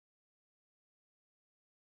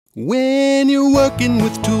When you're working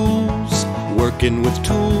with tools,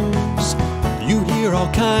 you hear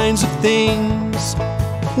all kinds of things.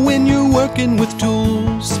 When you're working with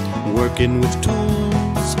tools,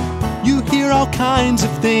 you hear all kinds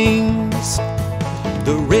of things.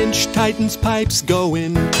 The wrench tightens pipes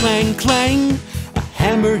going clang, clang. A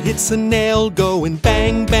hammer hits a nail going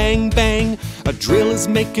bang, bang, bang. A drill is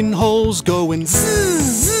making holes going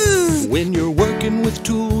zzz, zzz. When you're working with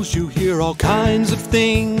tools, you hear all kinds of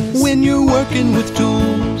things. When you're working with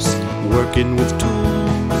tools,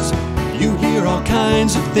 you hear all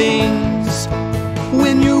kinds of things.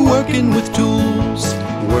 When you're working with tools,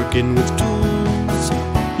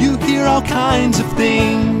 you hear all kinds of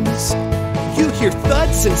things. You hear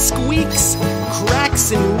thuds and squeaks,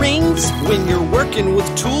 cracks and rings. When you're working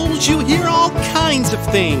with tools, you hear all kinds of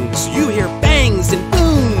things. You hear bangs and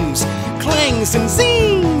booms, clangs and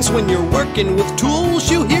zings. When you're working with tools,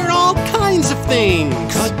 you hear all kinds of things.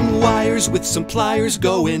 Cutting wires with some pliers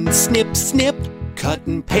going snip, snip.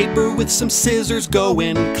 Cutting paper with some scissors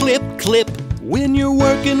going clip, clip. When you're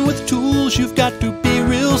working with tools, you've got to be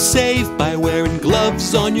real safe by wearing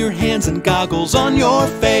gloves on your hands and goggles on your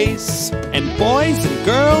face. And boys and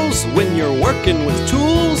girls, when you're working with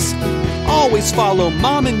tools, always follow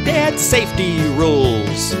mom and dad's safety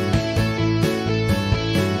rules.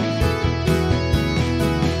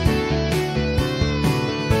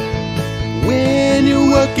 When you're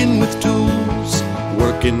working with tools,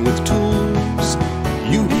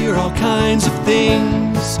 you hear all kinds of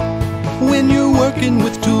things. When you're working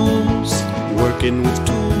with tools,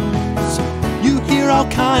 you hear all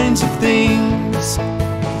kinds of things.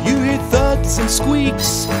 You hear thuds and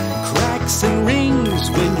squeaks, cracks and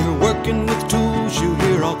rings. When you're working with tools, you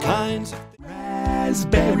hear all kinds of things.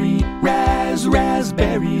 Raspberry,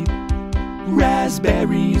 raspberry,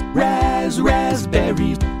 raspberries,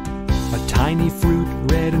 raspberries. A tiny fruit,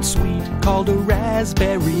 red and sweet, called a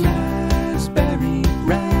raspberry. Raspberry,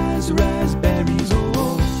 raspberries.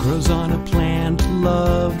 Oh, grows on a plant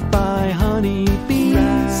loved by honeybees.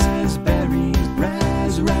 Raspberries,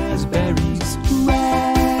 raspberries,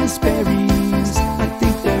 raspberries. I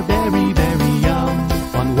think they're very, very yum.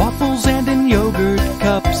 On waffles and in yogurt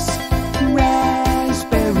cups.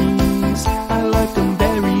 Raspberries, I like them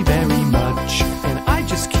very, very much. And I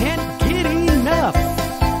just can't get enough.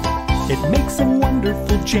 It makes a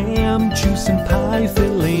wonderful jam, juice and pie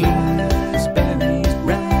filling. Raspberries,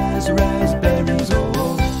 raspberries,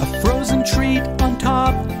 oh. A frozen treat on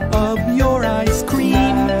top of your ice cream.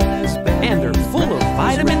 And they're full of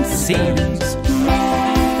vitamin C. Raspberries,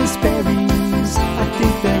 I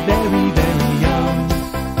think they're very, very yum.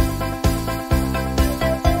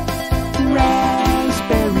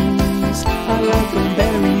 Raspberries, I like them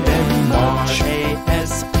very, very much.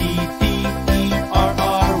 R-A-S-P-E-R-R-Y.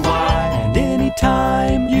 And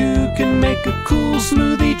anytime you can make a cool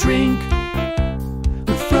smoothie drink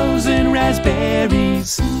with frozen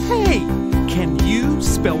raspberries. Hey, can you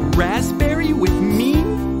spell raspberry with me?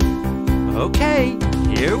 Okay,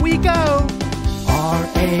 here we go.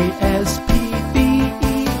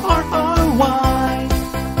 R-A-S-P-B-E-R-R-Y.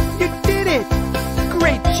 You did it!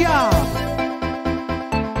 Great job!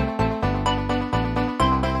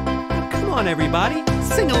 Come on, everybody,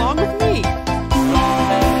 sing along with me.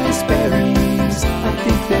 Raspberries, I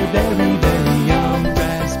think they're very, very yum.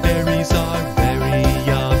 Raspberries are very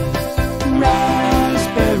yum.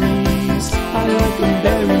 Raspberries, I like them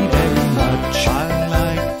very, very much. I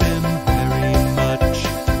like them very much.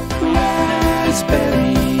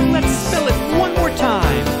 Raspberries. Let's spell it one more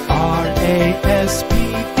time. R-A-S-P-E-R-R-Y.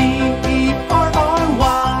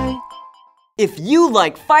 If you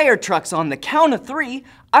like fire trucks on the count of 3,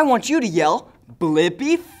 I want you to yell,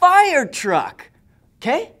 Blippi fire truck.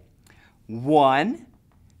 Okay? 1,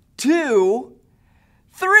 2,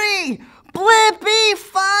 3. Blippi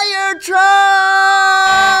fire trucks!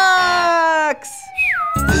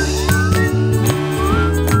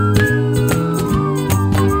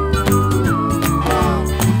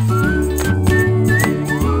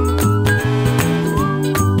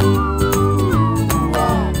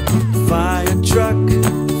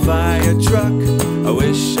 Fire truck, I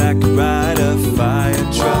wish I could ride a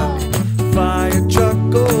fire truck. Fire truck,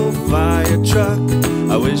 oh fire truck,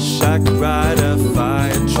 I wish I could ride a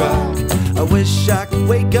fire truck. I wish I could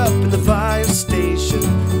wake up in the fire station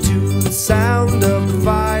to the sound of the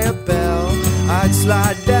fire bell. I'd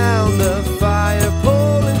slide down the fire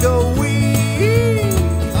pole and go wee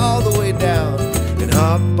all the way down and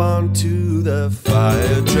hop onto the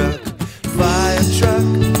fire truck. Fire truck,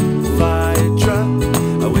 fire truck,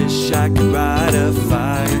 I wish I could ride a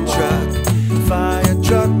fire truck. Fire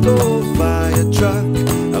truck, oh fire truck,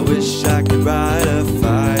 I wish I could ride a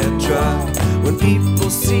fire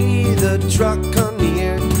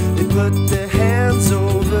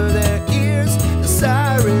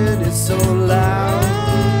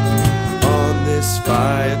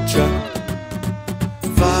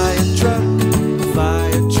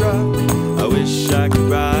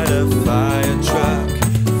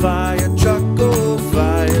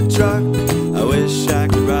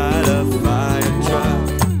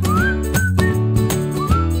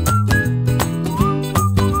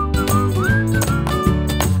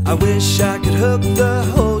hook the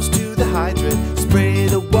hose to the hydrant, spray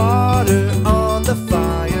the water on the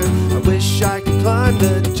fire. I wish I could climb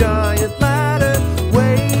the giant ladder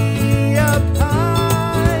way up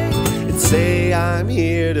high and say I'm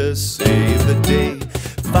here to save the day.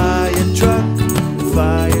 Fire truck,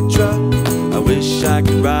 fire truck, I wish I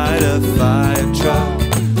could ride a fire truck.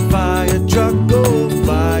 Fire truck, oh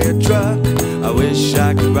fire truck, I wish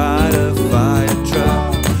I could ride a fire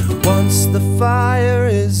truck. Once the fire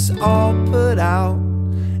is all put out,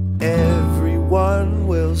 everyone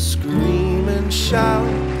will scream and shout,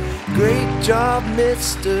 great job,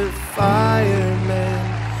 Mr. Fireman,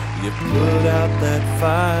 you put out that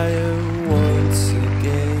fire once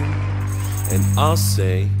again. And I'll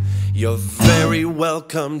say, you're very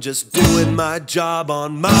welcome, just doing my job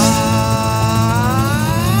on mine.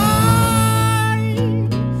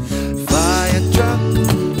 Fire truck,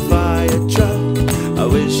 I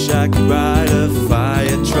wish I could ride a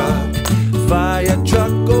fire truck. Fire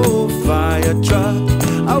truck, oh fire truck,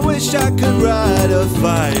 I wish I could ride a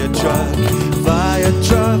fire truck. Fire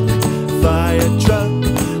truck,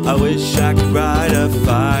 I wish I could ride a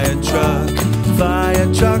fire truck. Fire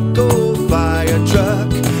truck, oh fire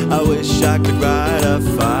truck, I wish I could ride a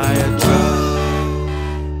fire truck.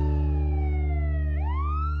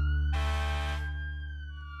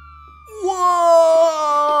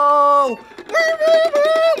 Whoa!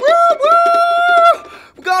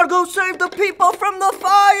 We gotta go save the people from the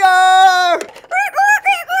fire!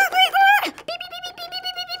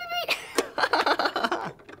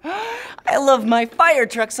 I love my fire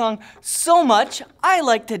truck song so much, I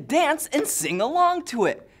like to dance and sing along to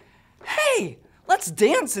it. Hey, let's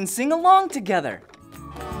dance and sing along together.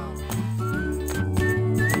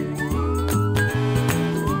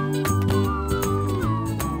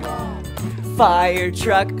 Fire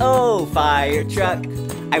truck, oh fire truck,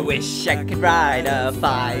 I wish I could ride a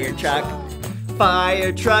fire truck.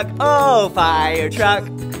 Fire truck, oh fire truck,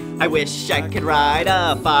 I wish I could ride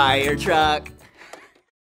a fire truck.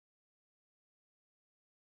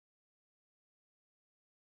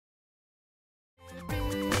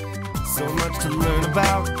 So much to learn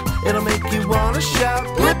about, it'll make you want to shout,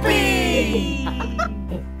 Blippi!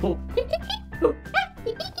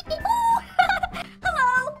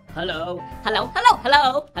 Hello, hello, hello,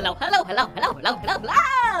 hello, hello, hello, hello, hello, hello, hello,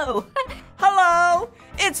 hello! Hello,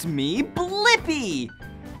 it's me, Blippi.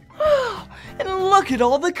 And look at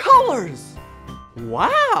all the colors.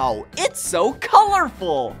 Wow, it's so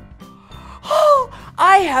colorful. Oh,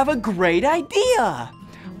 I have a great idea.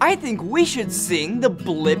 I think we should sing the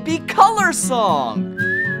Blippi color song.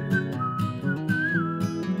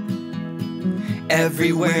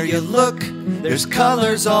 Everywhere you look, there's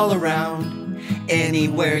colors all around.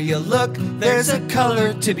 Anywhere you look, there's a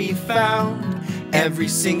color to be found. Every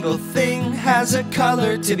single thing has a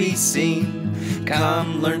color to be seen.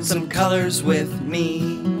 Come learn some colors with me.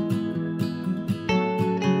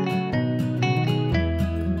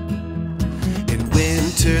 In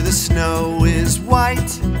winter the snow is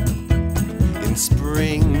white. In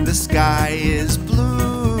spring the sky is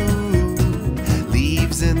blue.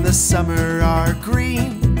 Leaves in the summer are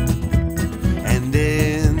green. And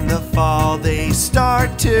in the fall they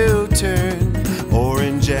start to turn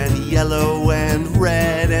orange and yellow and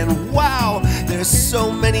red. And wow, there's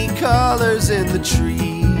so many colors in the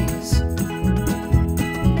trees.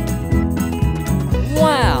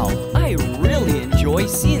 Wow, I really enjoy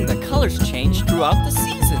seeing the colors change throughout the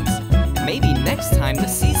seasons. Maybe next time the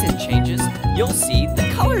season changes, you'll see the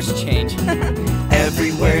colors change.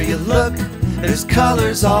 Everywhere you look, there's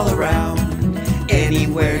colors all around.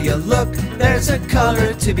 Anywhere you look, there's a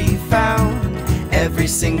color to be found. Every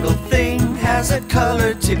single thing has a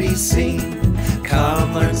color to be seen.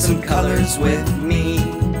 Come learn some colors with me.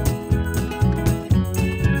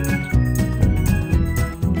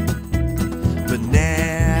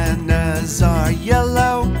 Bananas are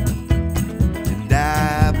yellow, and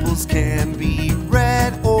apples can be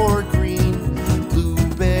red or green.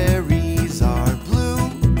 Blueberries are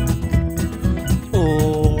blue.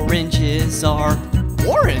 Oranges are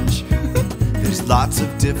orange. There's lots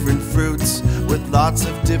of different fruits with lots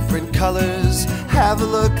of different colors. Have a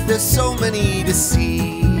look, there's so many to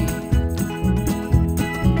see.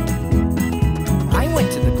 I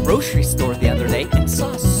went to the grocery store the other day and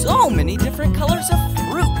saw so many different colors of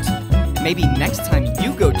fruit. Maybe next time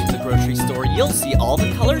you go to the grocery store, you'll see all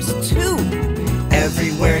the colors too.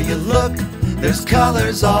 Everywhere you look, there's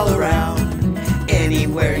colors all around.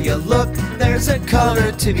 Anywhere you look, there's a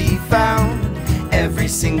color to be found. Every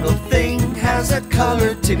single thing has a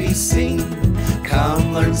color to be seen.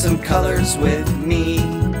 Come learn some colors with me.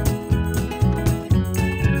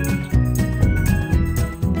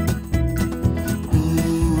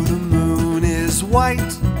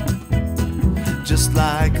 white, just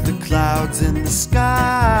like the clouds in the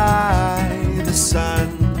sky. The sun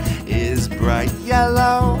is bright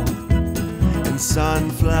yellow, and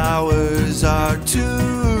sunflowers are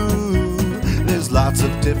too. There's lots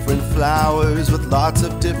of different flowers with lots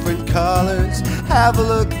of different colors. Have a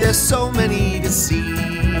look, there's so many to see.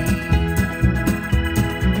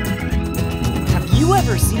 Have you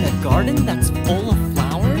ever seen a garden that's full of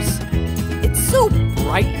flowers? It's so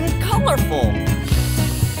bright and colorful.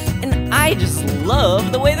 And I just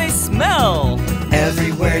love the way they smell.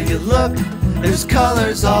 Everywhere you look, there's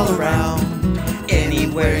colors all around.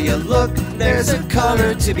 Anywhere you look, there's a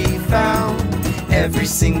color to be found. Every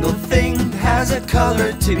single thing has a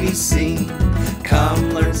color to be seen.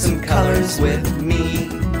 Come learn some colors with me.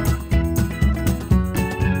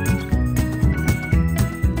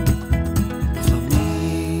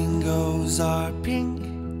 Flamingos are pink,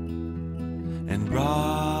 and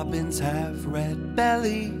robins have red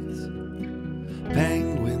bellies.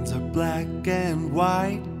 Penguins are black and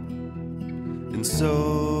white, and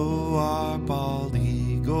so are bald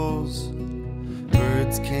eagles.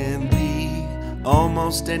 Birds can be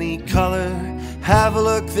almost any color. Have a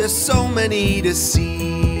look, there's so many to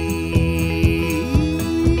see.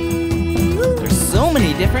 There's so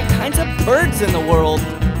many different kinds of birds in the world,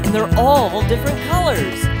 and they're all different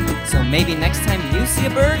colors. So maybe next time you see a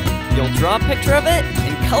bird, you'll draw a picture of it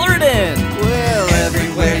and color it in. Well,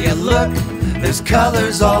 everywhere you look, there's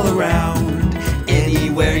colors all around.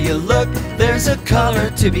 Anywhere you look, there's a color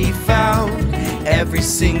to be found. Every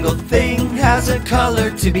single thing has a color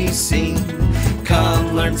to be seen.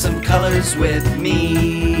 Come learn some colors with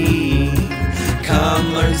me.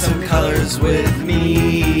 Come learn some colors with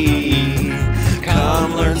me.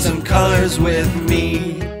 Come learn some colors with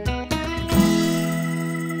me.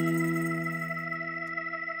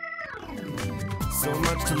 So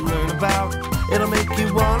much to learn about, it'll make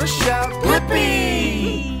you wanna shout, Blippi!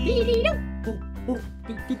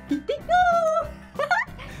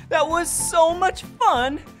 That was so much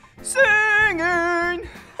fun singing,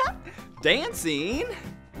 dancing,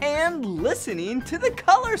 and listening to the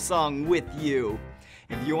color song with you.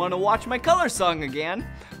 If you want to watch my color song again,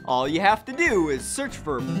 all you have to do is search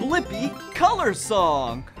for Blippi Color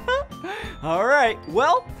Song. All right,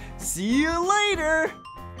 well, see you later.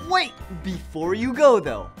 Wait, before you go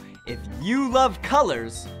though, if you love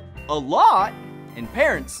colors a lot, and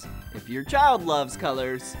parents, if your child loves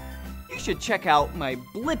colors, you should check out my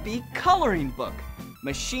Blippi coloring book,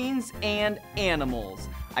 Machines and Animals.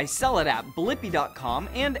 I sell it at blippi.com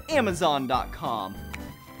and amazon.com.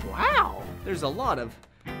 Wow, there's a lot of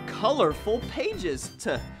colorful pages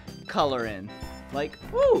to color in. Like,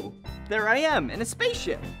 ooh, there I am in a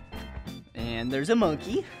spaceship. And there's a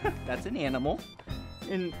monkey, that's an animal.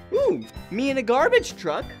 And ooh, me in a garbage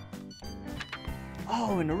truck.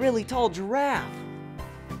 Oh, and a really tall giraffe.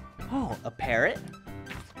 Oh, a parrot.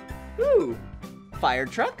 Ooh, fire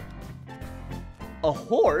truck. A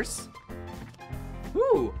horse.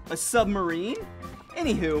 Ooh, a submarine.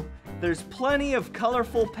 Anywho, there's plenty of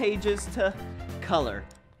colorful pages to color,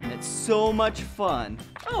 and it's so much fun.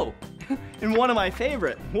 Oh, and one of my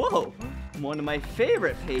favorite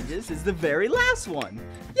pages is the very last one.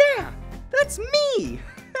 Yeah, that's me.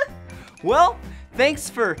 Well, thanks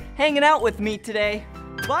for hanging out with me today.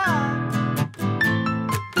 Bye.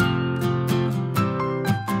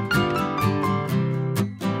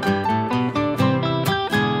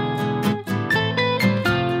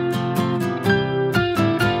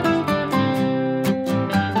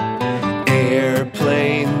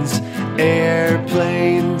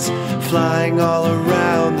 Airplanes flying all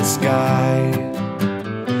around the sky.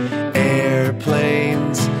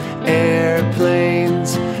 Airplanes,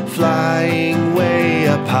 airplanes flying way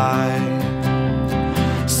up high.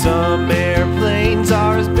 Some airplanes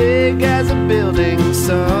are as big as a building,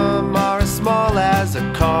 some are as small as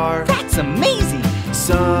a car. That's amazing!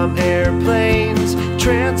 Some airplanes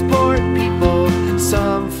transport people,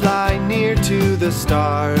 some fly near to the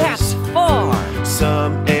stars. That's far!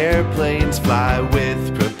 Some airplanes fly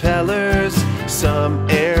with propellers, some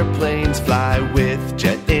airplanes fly with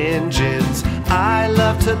jet engines. I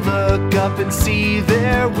love to look up and see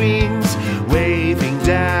their wings waving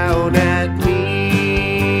down at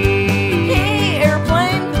me. Hey,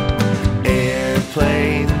 airplane!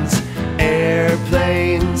 Airplanes,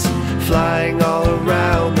 airplanes flying all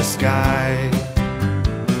around the sky.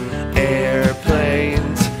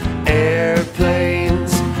 Airplanes,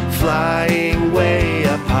 airplanes flying way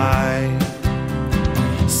up high.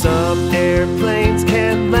 Some airplanes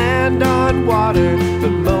can land on water, but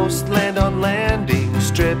most land on landing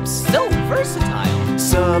strips. So versatile!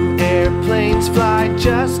 Some airplanes fly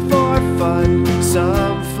just for fun,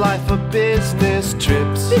 Some fly for business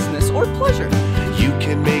trips. Business or pleasure. You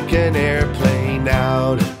can make an airplane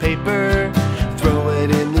out of paper, throw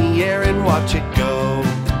it in the air and watch it go.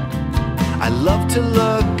 I love to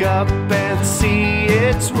look up and see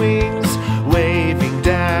its wings waving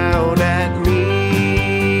down at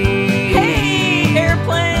me. Hey,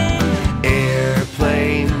 airplane!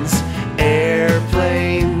 Airplanes,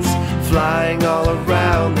 airplanes, flying all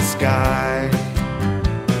around the sky.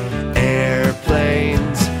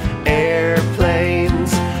 Airplanes,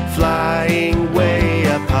 airplanes, flying way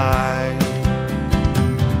up high.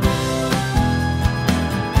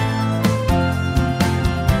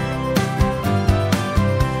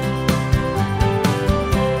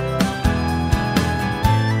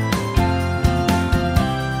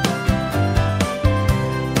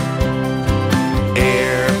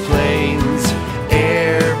 Airplanes,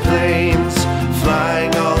 airplanes,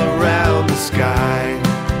 flying all around the sky.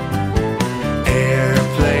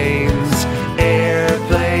 Airplanes,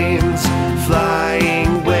 airplanes,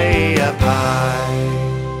 flying way up high.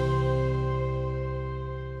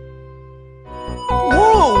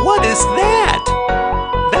 Whoa, what is that?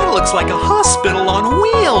 That looks like a hospital on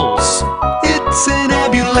wheels. It's an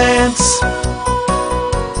ambulance.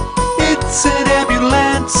 It's an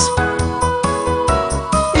ambulance.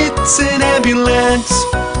 It's an ambulance.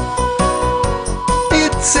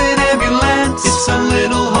 It's an ambulance. It's a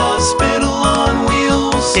little hospital on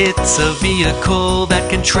wheels. It's a vehicle that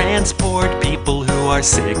can transport people who are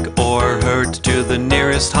sick or hurt to the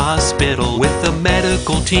nearest hospital, with a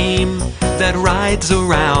medical team that rides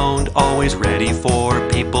around, always ready for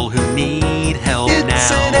people who need help now.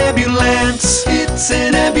 It's an ambulance. It's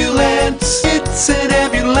an ambulance. It's an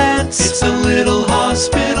ambulance. It's a little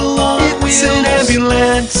hospital on wheels. It's an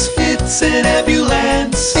ambulance. It's an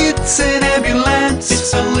ambulance. It's an ambulance.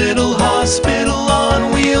 It's a little hospital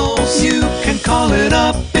on wheels. You can call it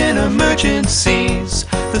up in emergencies.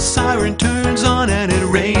 The siren turns on and it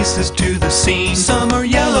races to the scene. Some are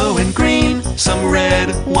yellow and green, some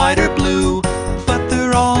red, white or blue, but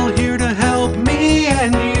they're all here to help me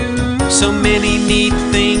and you. So many neat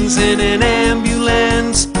things in an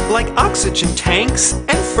ambulance, like oxygen tanks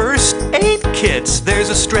and first aid kits. There's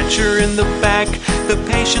a stretcher in the back the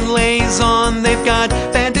patient lays on. They've got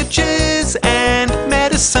bandages and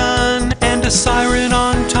medicine and a siren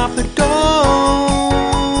on top the door.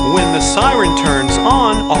 When the siren turns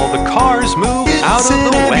on, all the cars move out of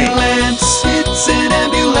the way. It's an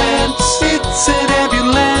ambulance. It's an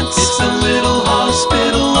ambulance. It's a little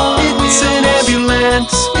hospital on wheels. It's an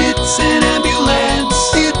ambulance. It's an ambulance.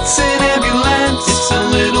 It's an ambulance. It's a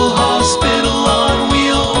little hospital on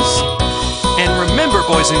wheels. And remember,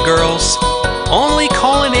 boys and girls, only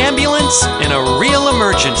call an ambulance in a real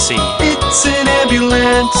emergency. It's an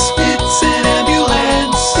ambulance. It's an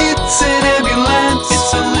ambulance. It's an ambulance.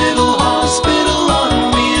 It's a little hospital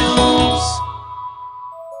on wheels.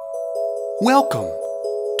 Welcome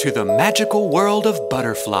to the magical world of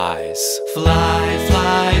butterflies. Fly,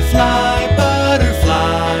 fly, fly,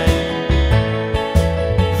 butterfly.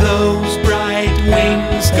 Those bright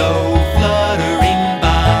wings go fluttering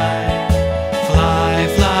by. Fly,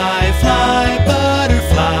 fly, fly,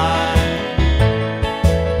 butterfly.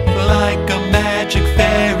 Like a magic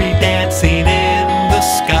fairy dancing in the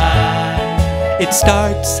sky. It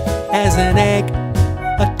starts as an egg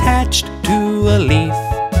attached to a leaf.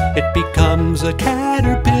 It becomes a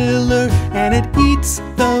caterpillar and it eats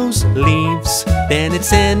those leaves. Then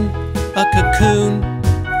it's in a cocoon,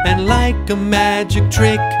 and like a magic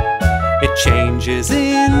trick, it changes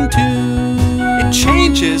into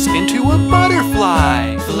a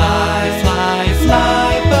butterfly. Fly, fly,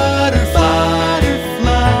 fly, butterfly,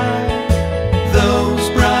 butterfly. Those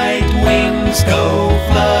bright wings go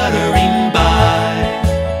fluttering by.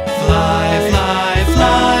 Fly, fly,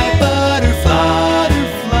 fly, butterfly,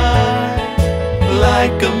 butterfly.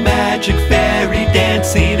 Like a magic fairy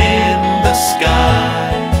dancing in the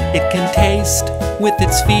sky. It can taste with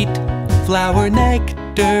its feet. Flower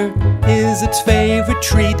nectar is its favorite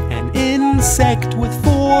treat. An insect with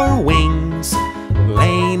 4 wings,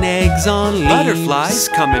 laying eggs on leaves. Butterflies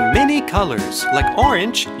come in many colors, like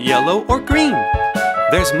orange, yellow, or green.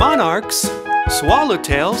 There's monarchs,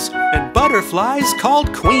 swallowtails, and butterflies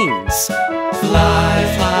called queens. Fly,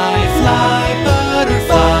 fly, fly,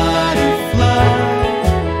 butterfly, butterfly.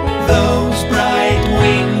 Those bright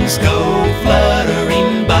wings go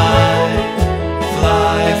fluttering by.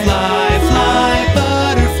 Fly, fly, fly,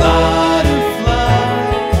 butterfly,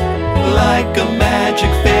 butterfly. Like a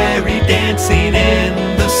magic fairy dancing in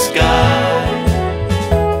the sky.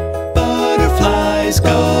 Butterflies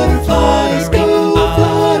go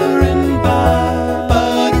fluttering by.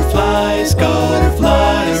 Butterflies go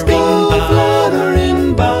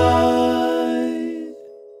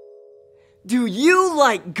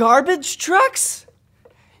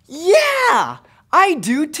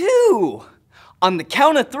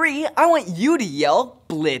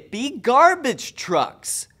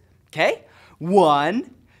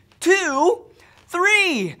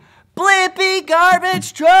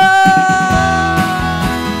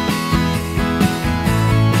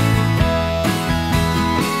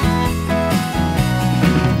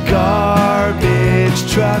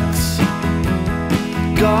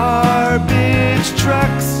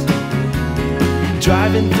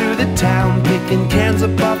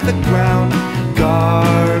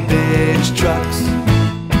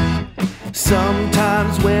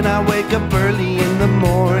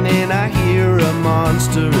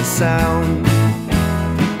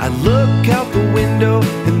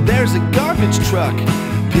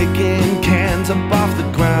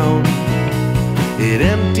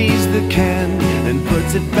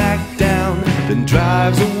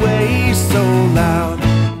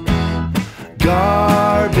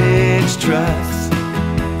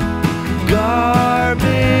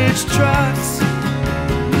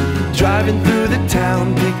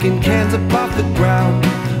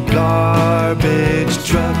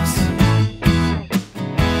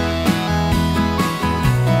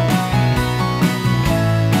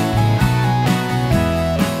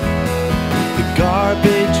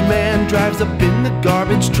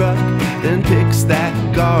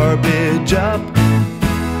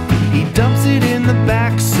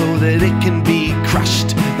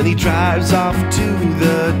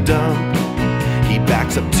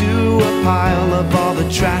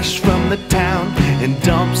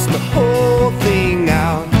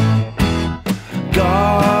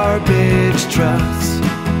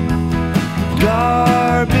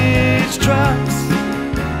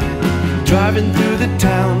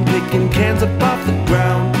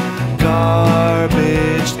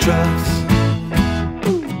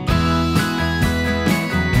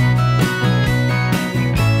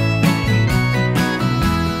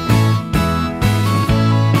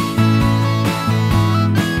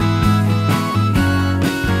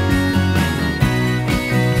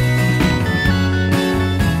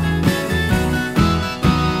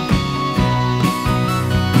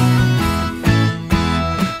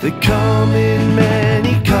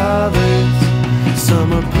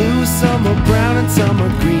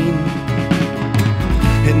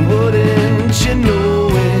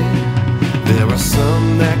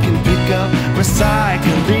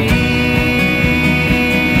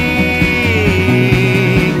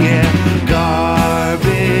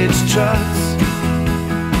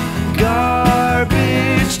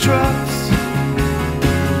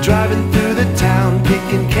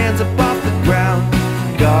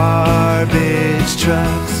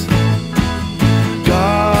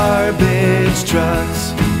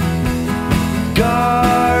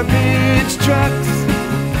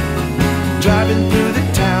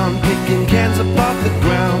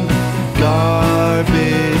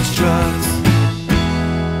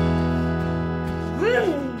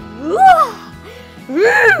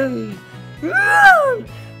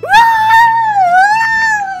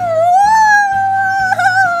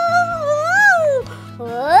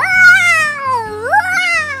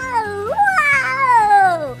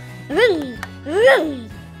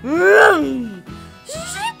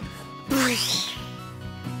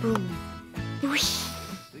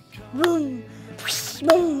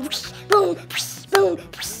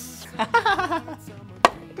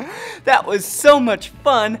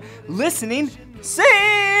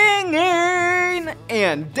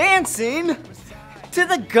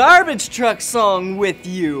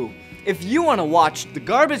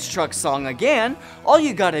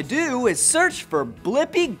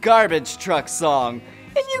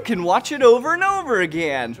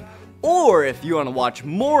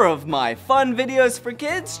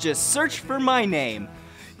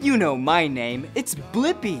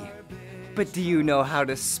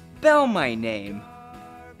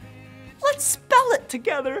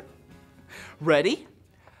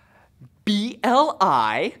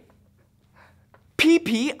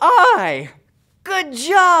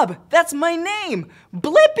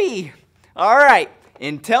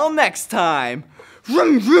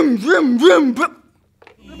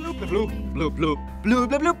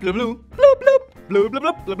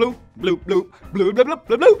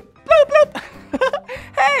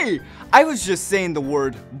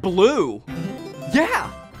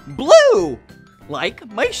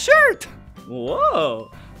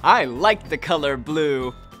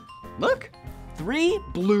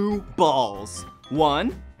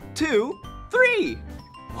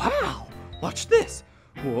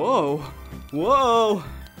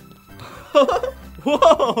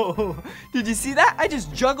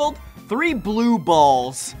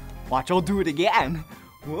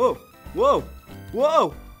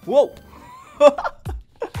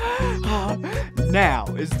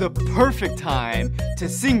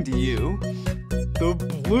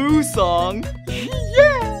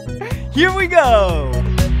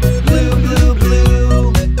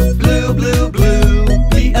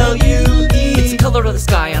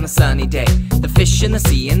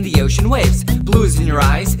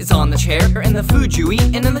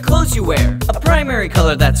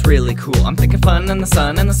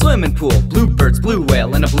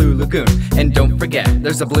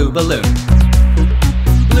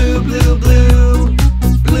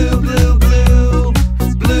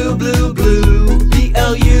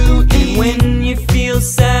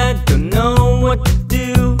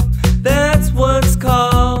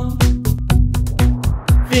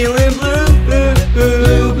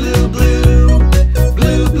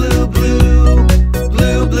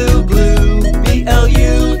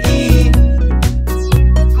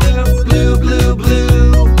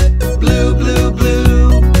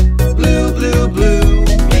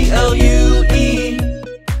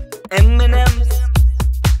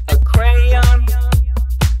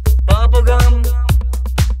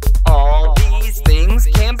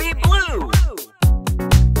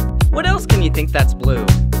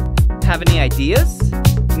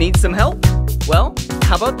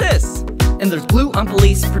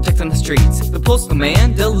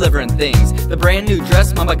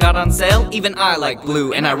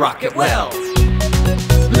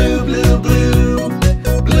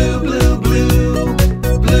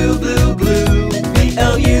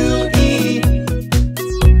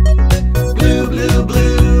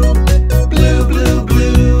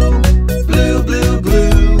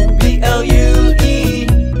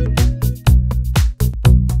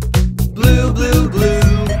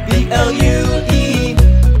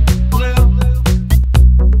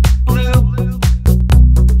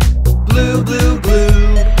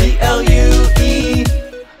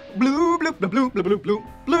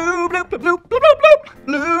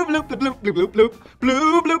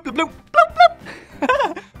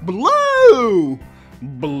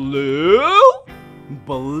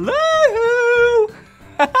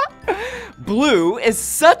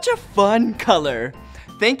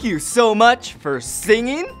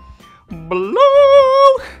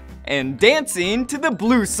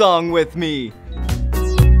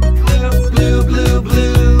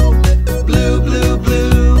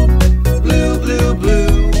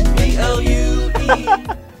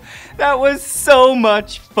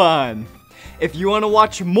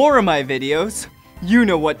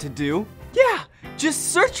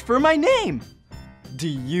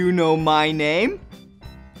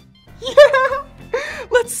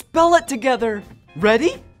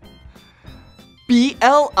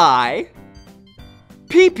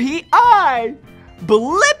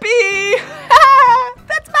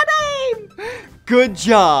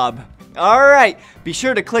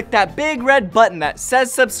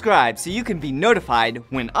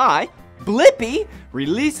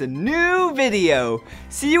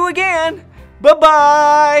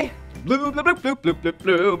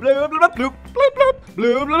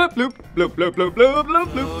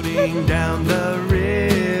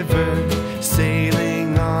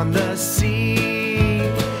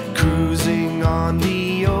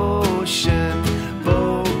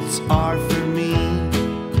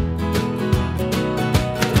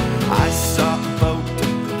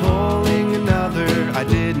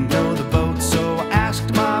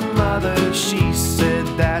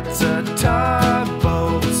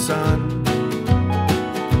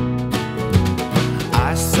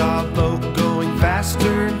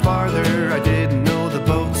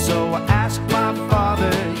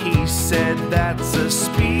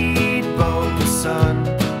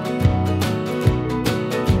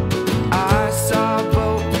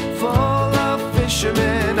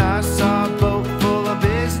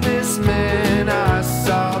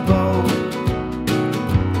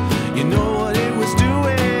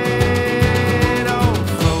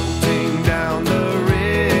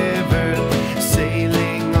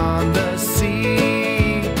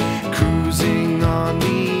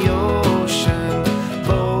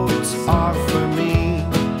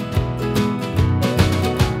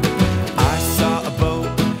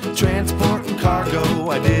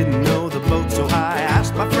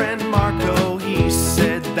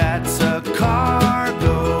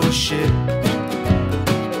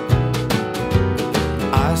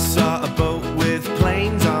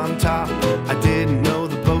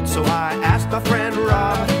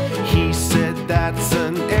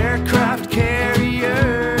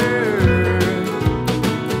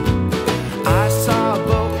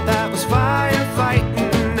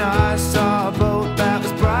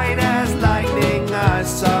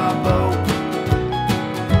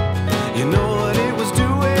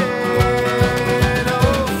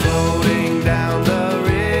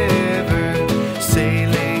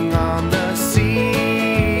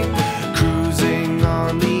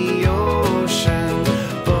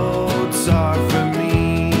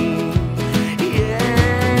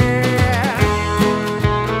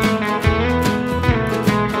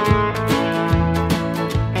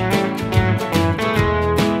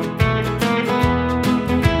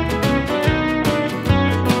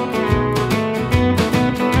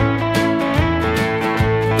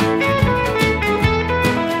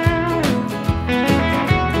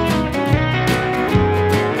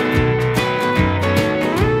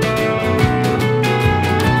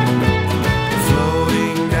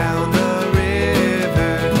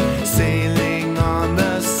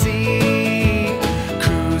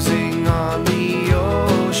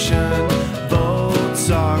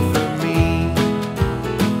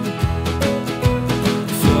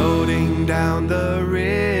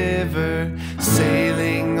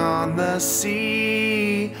the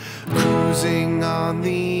sea, cruising on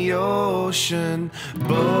the ocean.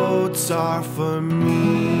 Boats are for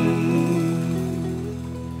me.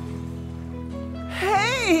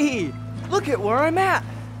 Hey! Look at where I'm at.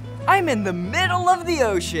 I'm in the middle of the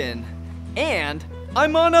ocean. And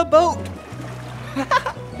I'm on a boat.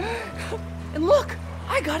 And look,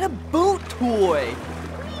 I got a boat toy.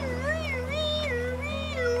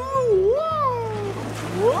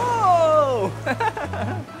 Whoa!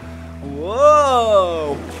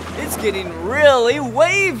 Whoa! It's getting really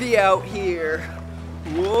wavy out here.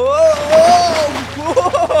 Whoa!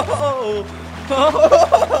 Whoa!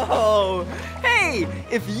 Whoa! Hey,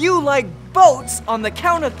 if you like boats, on the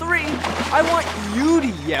count of 3, I want you to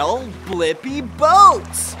yell Blippi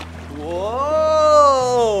boats.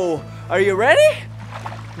 Whoa! Are you ready?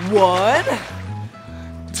 1,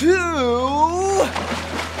 2,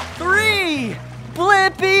 3.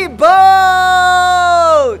 Blippi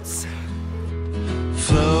boats!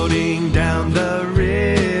 Floating down the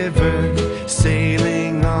river,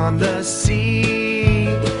 sailing on the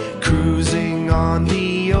sea, cruising on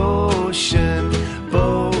the ocean.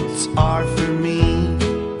 Boats are for me.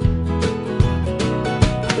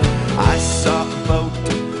 I saw a boat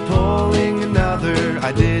pulling another.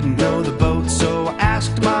 I didn't know the boat, so I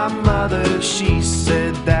asked my mother. She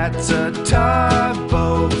said, that's a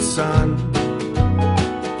tugboat, son.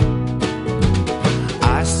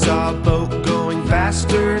 I saw a boat going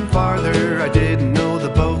faster and farther. I didn't know the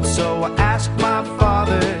boat, so I asked my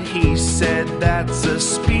father. He said, that's a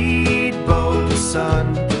speedboat,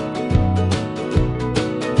 son.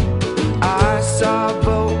 I saw a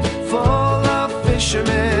boat full of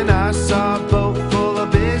fishermen. I saw a boat full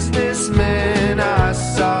of businessmen. I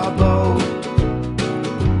saw a boat.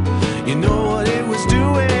 You know what it was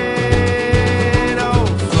doing? Oh,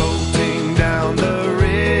 floating down the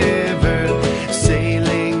river,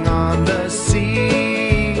 sailing on the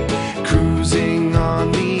sea, cruising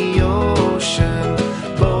on the ocean.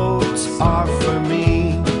 Boats are for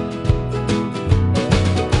me.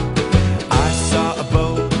 I saw a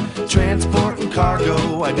boat transporting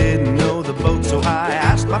cargo. I didn't know the boat, so I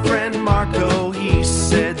asked my friend Marco. He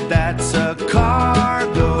said, that's a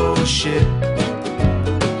cargo ship.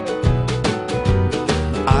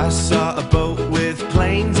 I saw a boat with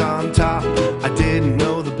planes on top. I didn't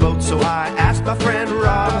know the boat, so I asked my friend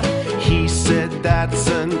Rob. He said, that's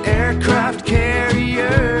an aircraft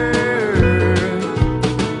carrier.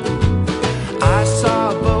 I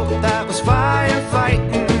saw a boat that was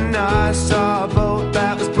firefighting. I saw a boat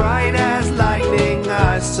that was bright as lightning.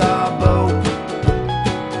 I saw a boat.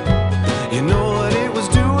 You know what it was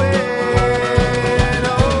doing?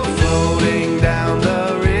 Oh, floating down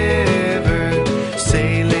the river,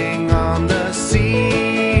 sailing on the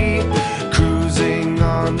sea, cruising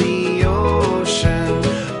on the ocean.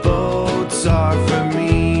 Boats are for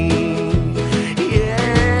me.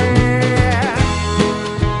 Yeah.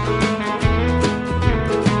 Floating down the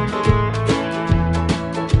river,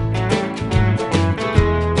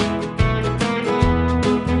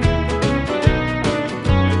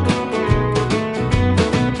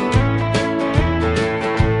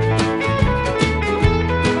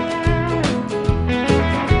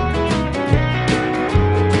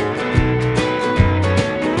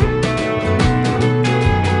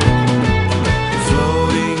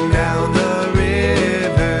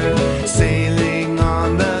 sailing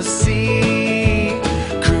on the sea,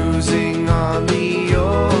 cruising on the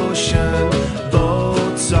ocean.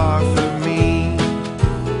 Boats are for me.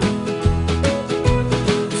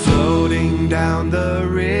 Floating down the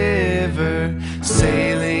river,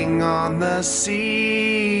 sailing on the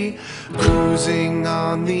sea, cruising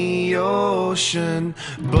on the ocean.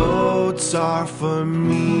 Boats are for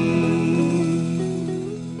me.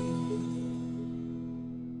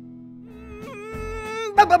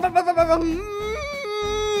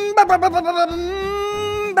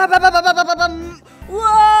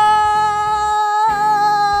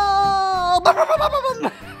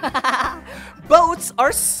 Boats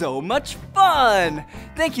are so much fun!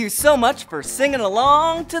 Thank you so much for singing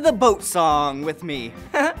along to the boat song with me.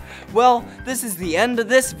 Well, this is the end of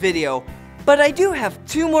this video, but I do have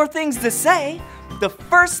 2 more things to say. The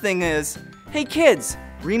first thing is, hey kids,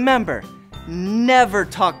 remember, never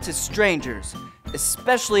talk to strangers,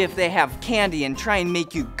 especially if they have candy and try and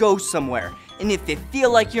make you go somewhere. And if you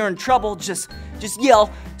feel like you're in trouble, just yell,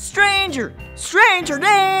 stranger, stranger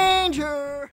danger!